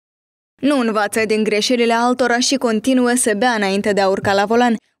Nu învață din greșelile altora și continuă să bea înainte de a urca la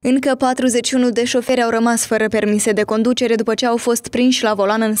volan. Încă 41 de șoferi au rămas fără permise de conducere după ce au fost prinși la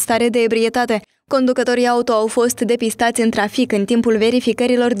volan în stare de ebrietate. Conducătorii auto au fost depistați în trafic în timpul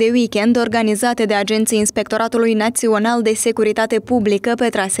verificărilor de weekend organizate de agenții Inspectoratului Național de Securitate Publică pe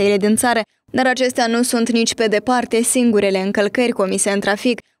traseele din țară. Dar acestea nu sunt nici pe departe singurele încălcări comise în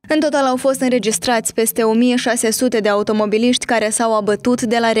trafic. În total au fost înregistrați peste 1600 de automobiliști care s-au abătut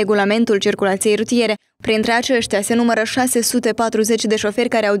de la regulamentul circulației rutiere. Printre aceștia se numără 640 de șoferi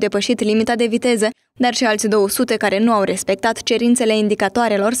care au depășit limita de viteză, dar și alți 200 care nu au respectat cerințele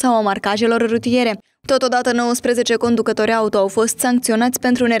indicatoarelor sau a marcajelor rutiere. Totodată 19 conducători auto au fost sancționați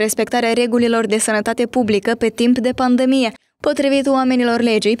pentru nerespectarea regulilor de sănătate publică pe timp de pandemie. Potrivit oamenilor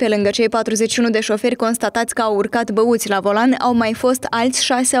legii, pe lângă cei 41 de șoferi constatați că au urcat băuți la volan, au mai fost alți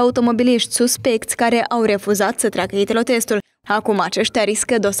 6 automobiliști suspecți care au refuzat să treacă etilotestul. Acum aceștia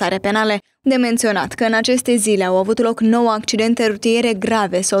riscă dosare penale. De menționat că în aceste zile au avut loc 9 accidente rutiere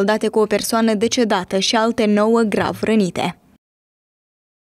grave soldate cu o persoană decedată și alte 9 grav rănite.